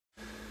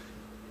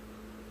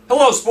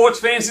Hello sports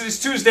fans, it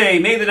is Tuesday,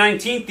 May the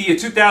 19th, the year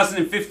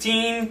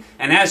 2015,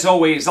 and as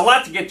always, a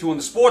lot to get to in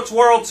the sports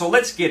world, so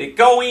let's get it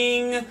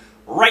going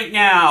right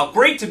now.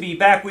 Great to be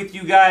back with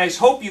you guys.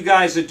 Hope you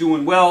guys are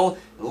doing well.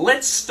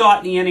 Let's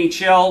start in the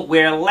NHL,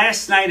 where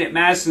last night at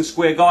Madison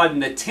Square Garden,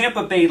 the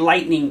Tampa Bay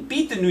Lightning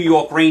beat the New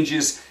York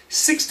Rangers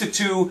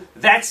 6-2.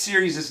 That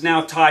series is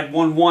now tied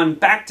 1-1.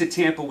 Back to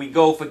Tampa we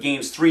go for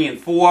games 3 and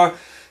 4.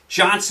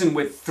 Johnson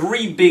with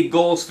 3 big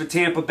goals for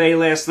Tampa Bay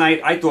last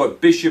night. I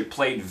thought Bishop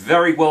played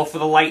very well for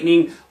the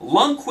Lightning.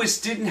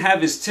 Lundqvist didn't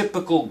have his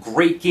typical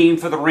great game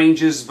for the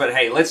Rangers, but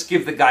hey, let's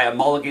give the guy a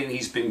mulligan.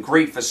 He's been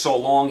great for so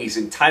long. He's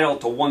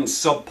entitled to one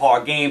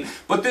subpar game,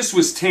 but this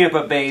was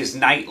Tampa Bay's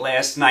night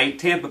last night.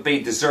 Tampa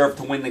Bay deserved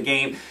to win the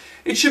game.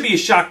 It should be a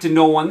shock to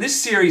no one.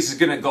 This series is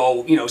going to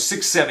go,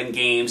 6-7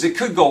 games. It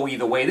could go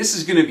either way. This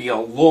is going to be a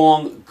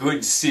long,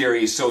 good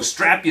series. So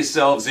strap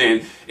yourselves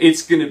in.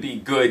 It's going to be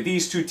good.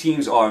 These two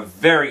teams are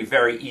very,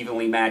 very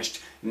evenly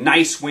matched.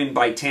 Nice win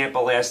by Tampa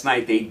last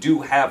night. They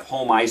do have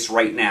home ice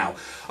right now.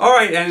 All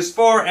right, and as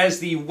far as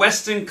the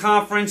Western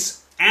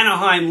Conference,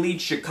 Anaheim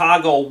leads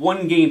Chicago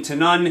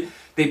 1-0.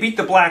 They beat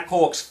the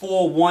Blackhawks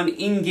 4-1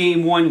 in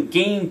Game 1.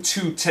 Game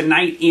 2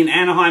 tonight in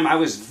Anaheim. I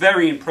was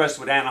very impressed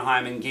with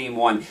Anaheim in Game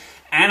 1.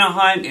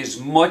 Anaheim is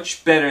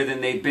much better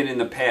than they've been in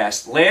the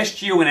past.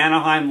 Last year when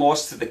Anaheim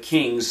lost to the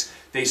Kings,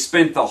 they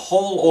spent the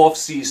whole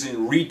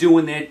offseason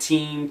redoing their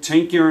team,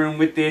 tinkering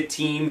with their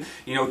team,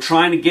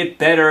 trying to get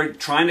better,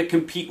 trying to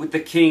compete with the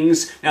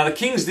Kings. Now, the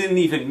Kings didn't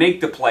even make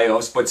the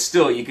playoffs, but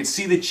still, you can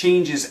see the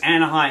changes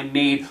Anaheim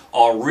made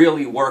are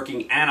really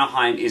working.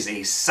 Anaheim is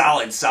a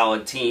solid,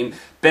 solid team.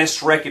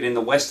 Best record in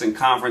the Western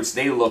Conference.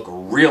 They look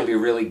really,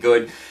 really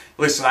good.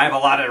 Listen, I have a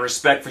lot of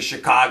respect for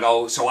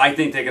Chicago, so I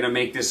think they're going to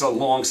make this a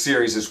long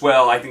series as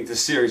well. I think the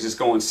series is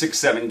going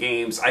 6-7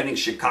 games. I think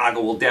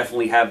Chicago will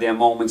definitely have their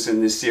moments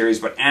in this series,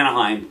 but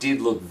Anaheim did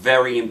look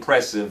very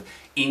impressive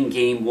in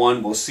Game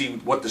 1. We'll see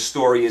what the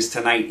story is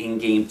tonight in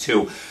Game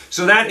 2.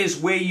 So that is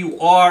where you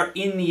are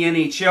in the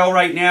NHL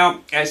right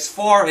now. As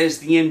far as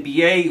the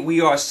NBA, we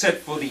are set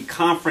for the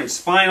conference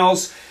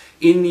finals.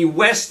 In the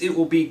West, it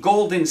will be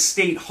Golden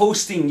State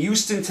hosting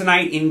Houston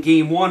tonight in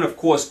Game 1. Of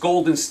course,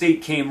 Golden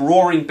State came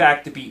roaring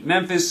back to beat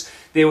Memphis.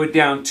 They were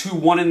down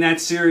 2-1 in that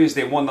series.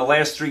 They won the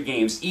last 3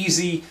 games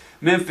easy.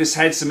 Memphis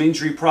had some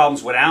injury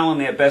problems with Allen,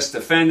 their best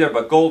defender,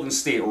 but Golden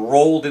State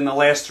rolled in the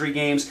last 3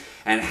 games.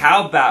 And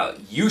how about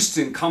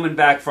Houston coming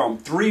back from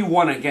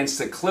 3-1 against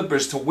the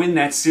Clippers to win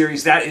that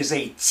series? That is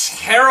a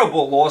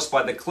terrible loss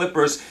by the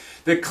Clippers.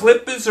 The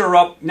Clippers are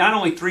up not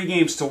only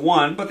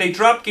 3-1, but they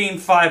dropped Game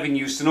 5 in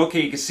Houston. Okay,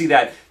 you can see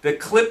that. The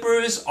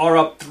Clippers are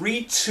up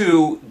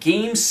 3-2,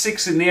 Game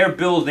 6 in their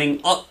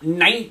building, up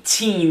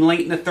 19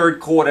 late in the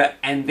third quarter,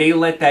 and they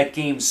let that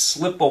game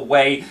slip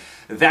away.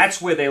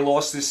 That's where they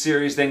lost this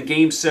series. Then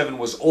Game 7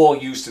 was all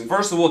Houston.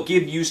 First of all,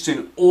 give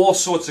Houston all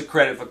sorts of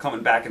credit for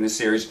coming back in this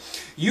series.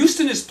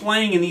 Houston is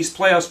playing in these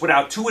playoffs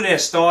without 2 of their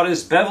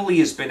starters. Beverly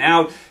has been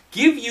out.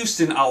 Give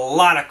Houston a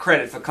lot of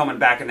credit for coming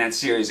back in that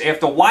series.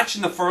 After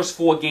watching the first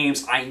 4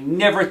 games, I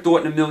never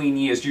thought in a million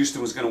years Houston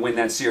was going to win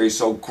that series.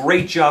 So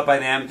great job by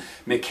them.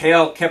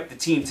 McHale kept the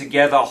team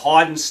together.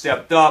 Harden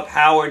stepped up.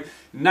 Howard,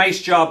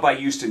 nice job by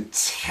Houston.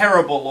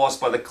 Terrible loss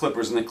by the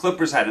Clippers. And the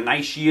Clippers had a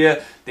nice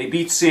year. They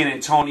beat San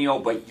Antonio,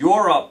 but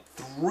you're up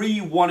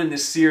 3-1 in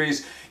this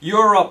series.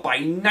 You're up by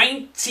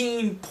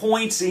 19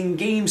 points in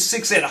Game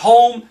 6 at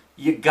home.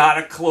 You got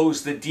to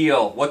close the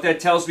deal. What that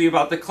tells me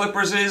about the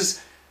Clippers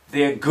is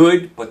they're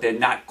good, but they're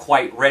not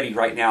quite ready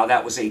right now.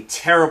 That was a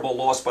terrible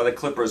loss by the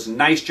Clippers.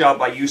 Nice job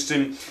by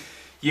Houston.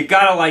 You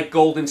got to like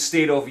Golden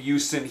State over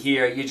Houston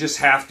here. You just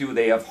have to.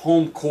 They have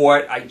home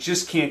court. I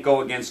just can't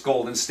go against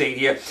Golden State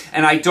here.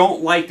 And I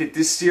don't like that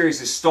this series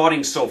is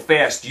starting so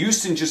fast.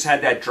 Houston just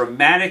had that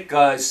dramatic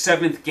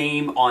 7th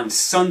game on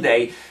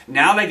Sunday.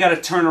 Now they got to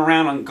turn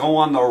around and go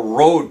on the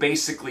road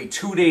basically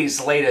 2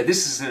 days later.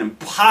 This is an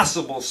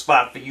impossible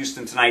spot for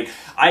Houston tonight.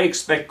 I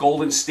expect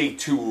Golden State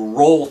to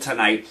roll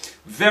tonight.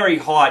 Very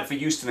hard for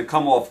Houston to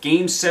come off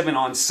Game 7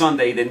 on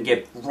Sunday, then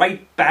get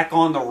right back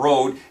on the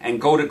road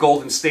and go to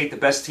Golden State, the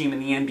best team in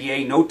the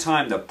NBA. No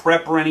time to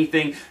prep or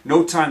anything.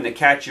 No time to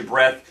catch your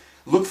breath.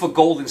 Look for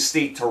Golden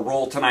State to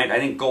roll tonight. I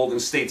think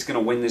Golden State's going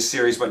to win this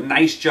series, but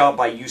nice job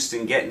by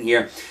Houston getting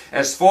here.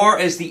 As far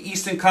as the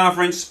Eastern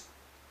Conference,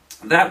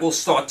 that will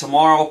start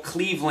tomorrow.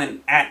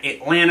 Cleveland at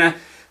Atlanta.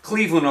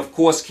 Cleveland, of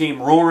course,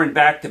 came roaring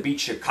back to beat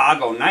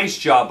Chicago. Nice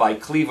job by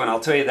Cleveland. I'll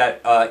tell you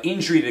that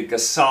injury to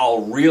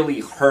Gasol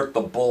really hurt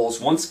the Bulls.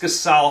 Once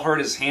Gasol hurt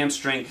his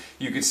hamstring,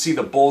 you could see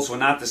the Bulls were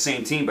not the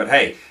same team. But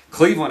hey,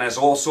 Cleveland has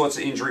all sorts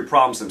of injury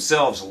problems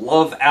themselves.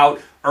 Love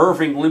out,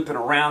 Irving limping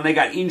around. They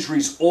got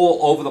injuries all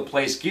over the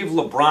place. Give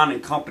LeBron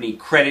and company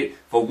credit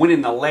for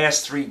winning the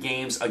last 3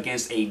 games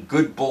against a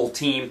good Bull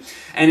team.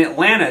 And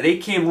Atlanta, they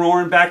came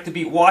roaring back to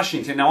beat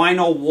Washington. Now, I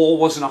know Wall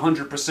wasn't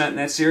 100% in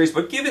that series,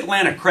 but give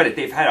Atlanta credit.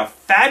 They've had a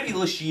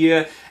fabulous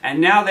year,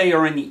 and now they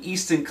are in the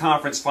Eastern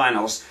Conference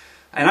Finals.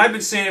 And I've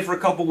been saying it for a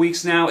couple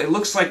weeks now. It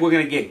looks like we're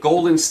going to get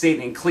Golden State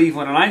and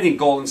Cleveland, and I think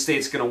Golden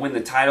State's going to win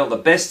the title. The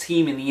best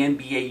team in the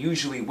NBA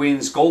usually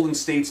wins. Golden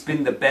State's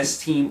been the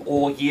best team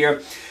all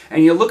year.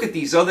 And you look at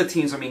these other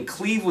teams, I mean,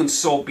 Cleveland's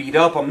so beat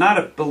up. I'm not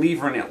a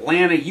believer in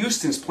Atlanta.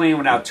 Houston's playing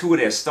without two of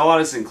their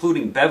starters,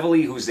 including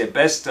Beverly, who's their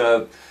best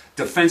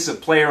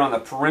defensive player on the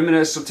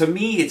perimeter. So to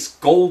me, it's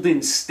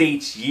Golden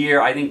State's year.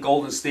 I think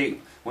Golden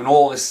State, when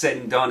all is said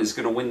and done, is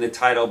going to win the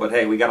title. But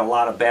hey, we got a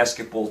lot of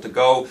basketball to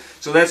go.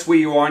 So that's where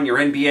you are in your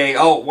NBA.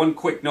 Oh, one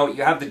quick note.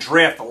 You have the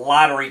draft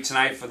lottery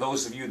tonight for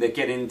those of you that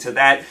get into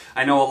that.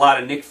 I know a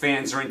lot of Knicks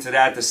fans are into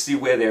that to see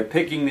where they're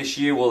picking this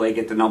year. Will they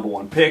get the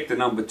 #1 pick, the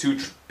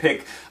 #2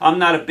 pick? I'm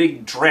not a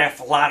big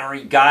draft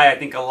lottery guy. I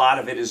think a lot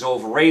of it is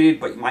overrated,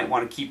 but you might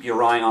want to keep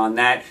your eye on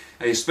that,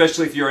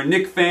 especially if you're a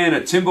Knicks fan, a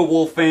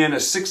Timberwolf fan, a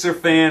Sixer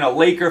fan, a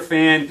Laker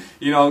fan.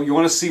 You know, you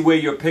want to see where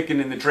you're picking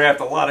in the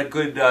draft. A lot of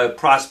good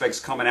prospects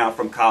coming out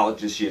from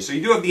college this year. So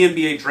you do have the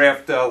NBA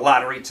draft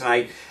lottery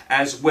tonight,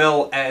 as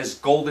well as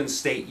Golden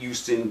State,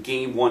 Houston,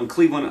 Game 1,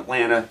 Cleveland,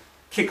 Atlanta,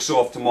 kicks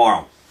off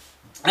tomorrow.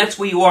 That's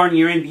where you are in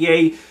your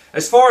NBA.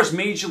 As far as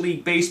Major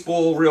League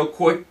Baseball, real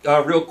quick,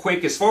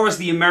 as far as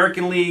the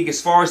American League, as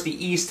far as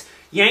the East,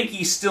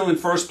 Yankees still in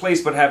first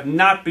place, but have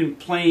not been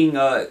playing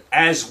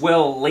as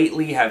well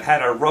lately, have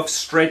had a rough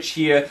stretch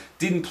here.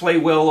 Didn't play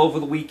well over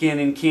the weekend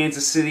in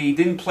Kansas City.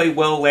 Didn't play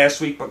well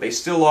last week, but they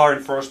still are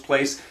in first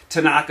place.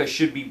 Tanaka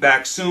should be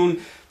back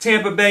soon.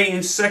 Tampa Bay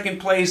in second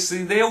place.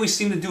 They always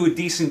seem to do a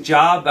decent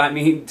job. I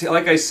mean,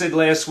 like I said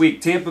last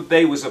week, Tampa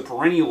Bay was a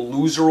perennial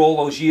loser all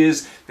those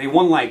years. They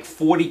won like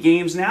 40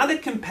 games. Now they're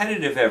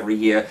competitive every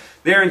year.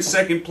 They're in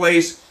second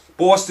place.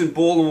 Boston,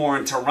 Baltimore,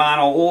 and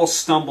Toronto all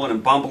stumbling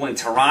and bumbling.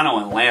 Toronto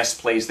in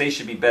last place. They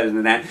should be better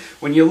than that.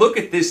 When you look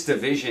at this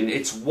division,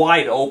 it's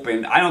wide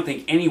open. I don't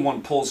think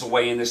anyone pulls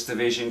away in this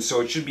division,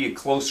 so it should be a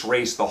close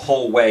race the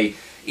whole way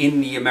in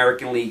the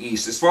American League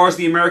East. As far as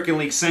the American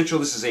League Central,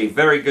 this is a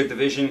very good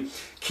division.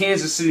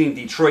 Kansas City and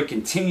Detroit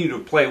continue to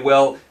play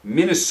well.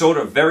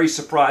 Minnesota, very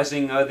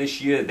surprising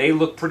this year. They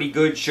look pretty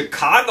good.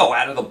 Chicago,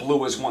 out of the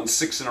blue, has won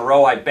 6 in a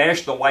row. I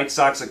bashed the White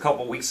Sox a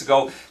couple weeks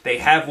ago. They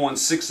have won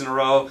 6 in a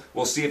row.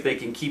 We'll see if they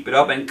can keep it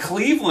up. And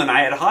Cleveland,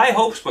 I had high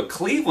hopes, but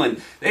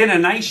Cleveland, they had a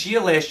nice year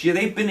last year.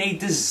 They've been a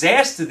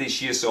disaster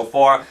this year so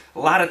far. A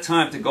lot of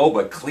time to go,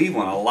 but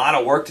Cleveland, a lot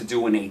of work to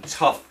do in a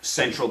tough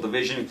Central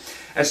Division.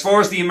 As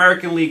far as the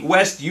American League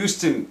West,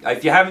 Houston,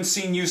 if you haven't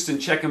seen Houston,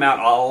 check them out.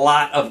 A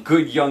lot of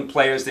good young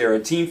players. They're a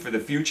team for the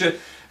future.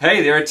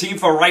 Hey, they're a team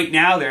for right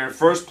now. They're in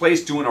first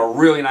place, doing a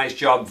really nice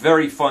job.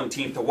 Very fun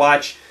team to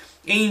watch.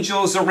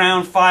 Angels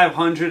around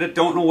 500. I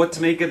don't know what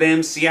to make of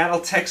them.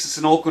 Seattle, Texas,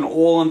 and Oakland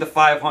all under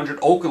 500.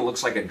 Oakland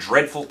looks like a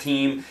dreadful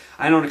team.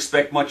 I don't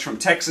expect much from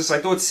Texas. I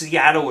thought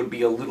Seattle would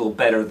be a little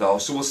better, though.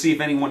 So we'll see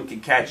if anyone can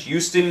catch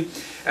Houston.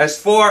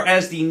 As far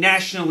as the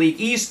National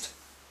League East,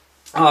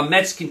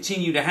 Mets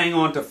continue to hang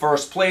on to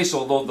first place,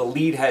 although the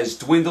lead has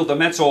dwindled. The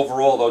Mets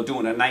overall, though,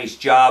 doing a nice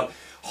job.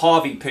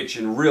 Harvey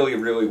pitching really,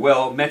 really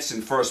well. Mets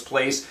in first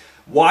place.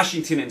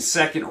 Washington in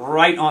second,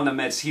 right on the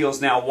Mets' heels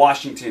now.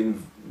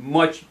 Washington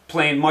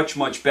playing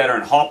much better,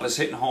 and Harper's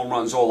hitting home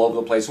runs all over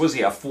the place. What does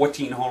he have,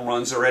 14 home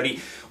runs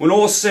already? When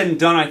all's said and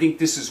done, I think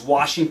this is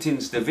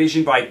Washington's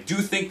division, but I do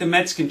think the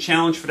Mets can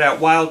challenge for that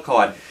wild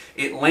card.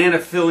 Atlanta,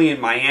 Philly, and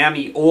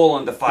Miami all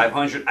under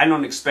 500. I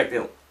don't expect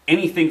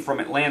anything from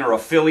Atlanta or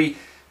Philly.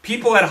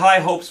 People had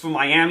high hopes for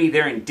Miami.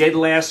 They're in dead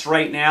last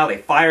right now. They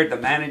fired the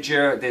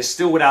manager. They're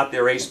still without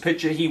their ace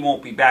pitcher. He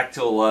won't be back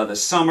till the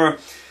summer.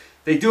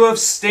 They do have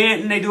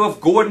Stanton. They do have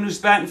Gordon, who's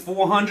batting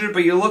 400.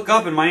 But you look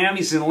up, and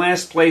Miami's in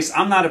last place.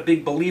 I'm not a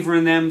big believer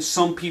in them.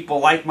 Some people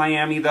like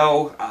Miami,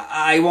 though.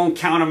 I won't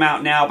count them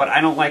out now, but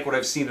I don't like what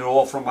I've seen at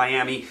all from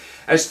Miami.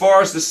 As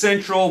far as the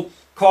Central,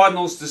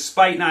 Cardinals,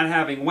 despite not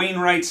having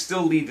Wainwright,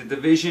 still lead the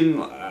division.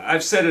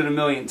 I've said it a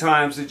million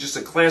times. They're just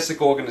a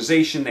classic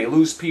organization. They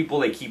lose people.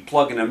 They keep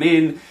plugging them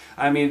in.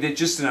 I mean, they're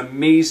just an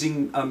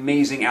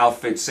amazing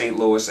outfit, St.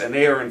 Louis, and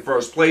they are in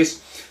first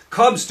place.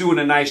 Cubs doing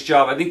a nice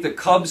job. I think the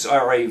Cubs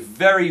are a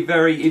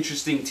very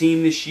interesting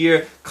team this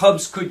year.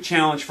 Cubs could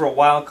challenge for a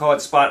wild card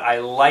spot. I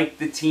like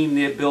the team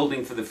they're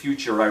building for the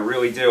future. I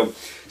really do.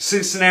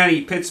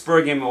 Cincinnati,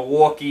 Pittsburgh, and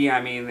Milwaukee,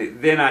 I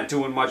mean, they're not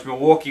doing much.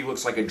 Milwaukee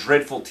looks like a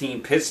dreadful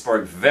team.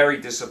 Pittsburgh, very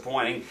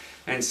disappointing.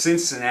 And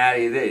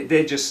Cincinnati,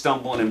 they're just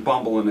stumbling and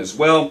bumbling as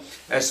well.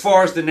 As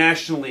far as the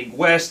National League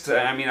West,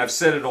 I mean, I've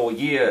said it all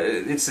year,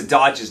 it's the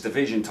Dodgers'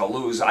 division to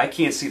lose. I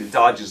can't see the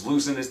Dodgers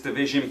losing this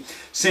division.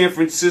 San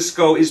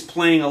Francisco is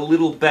playing a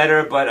little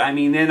better, but, I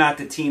mean, they're not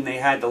the team they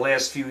had the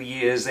last few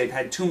years. They've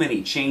had too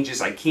many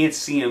changes. I can't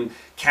see them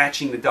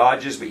catching the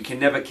Dodgers, but you can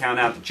never count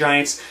out the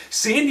Giants.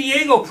 San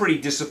Diego, pretty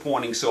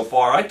disappointing so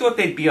far. I thought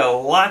they'd be a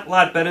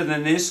lot better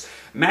than this.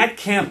 Matt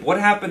Kemp, what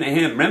happened to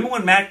him? Remember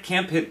when Matt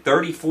Kemp hit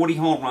 30, 40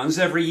 home runs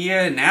every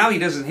year? Now he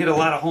doesn't hit a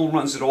lot of home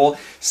runs at all.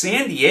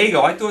 San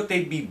Diego, I thought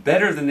they'd be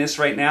better than this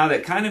right now.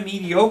 They're kind of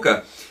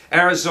mediocre.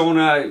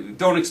 Arizona,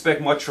 don't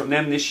expect much from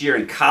them this year.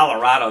 And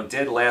Colorado,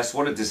 dead last.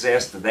 What a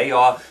disaster they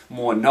are.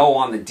 Morneau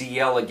on the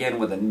DL again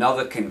with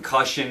another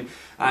concussion.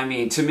 I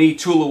mean, to me,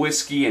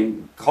 Tulowitzki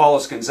and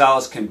Carlos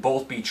Gonzalez can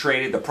both be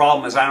traded. The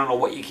problem is I don't know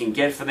what you can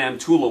get for them.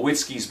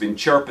 Tulowitzki's been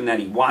chirping that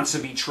he wants to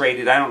be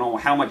traded. I don't know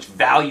how much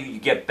value you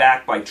get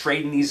back by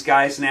trading these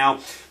guys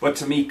now. But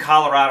to me,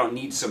 Colorado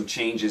needs some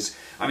changes.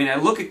 I mean, I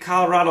look at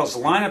Colorado's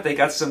lineup. They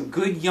got some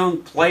good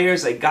young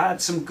players. They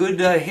got some good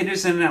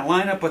hitters in that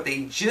lineup, but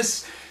they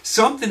just...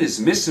 something is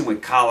missing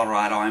with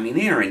Colorado. I mean,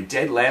 they are in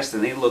dead last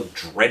and they look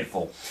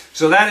dreadful.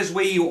 So that is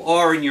where you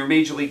are in your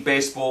Major League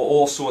Baseball,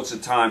 all sorts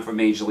of time for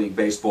Major League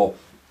Baseball.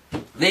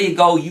 There you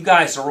go. You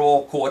guys are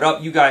all caught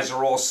up. You guys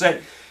are all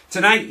set.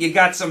 Tonight, you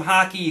got some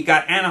hockey. You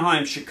got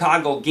Anaheim,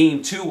 Chicago,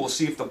 Game 2. We'll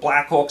see if the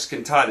Blackhawks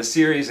can tie the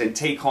series and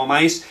take home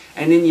ice.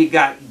 And then you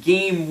got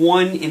Game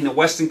 1 in the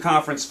Western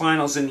Conference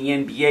Finals in the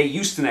NBA.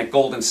 Houston at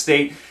Golden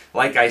State.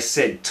 Like I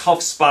said,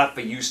 tough spot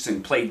for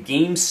Houston. Played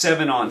Game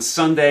 7 on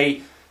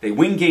Sunday. They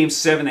win Game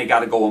 7. They got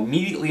to go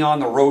immediately on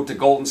the road to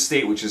Golden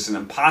State, which is an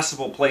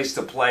impossible place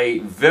to play.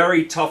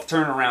 Very tough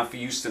turnaround for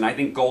Houston. I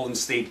think Golden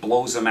State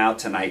blows them out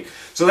tonight.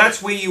 So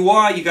that's where you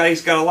are. You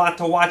guys got a lot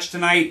to watch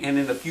tonight, and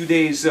in a few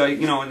days,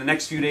 in the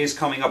next few days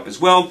coming up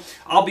as well.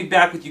 I'll be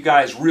back with you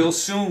guys real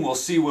soon. We'll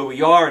see where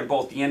we are in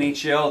both the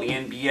NHL, the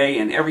NBA,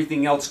 and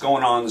everything else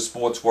going on in the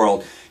sports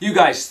world. You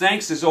guys,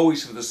 thanks as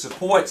always for the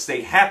support.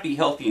 Stay happy,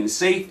 healthy, and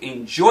safe.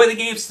 Enjoy the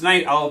games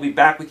tonight. I'll be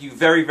back with you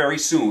very, very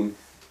soon.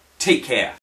 Take care.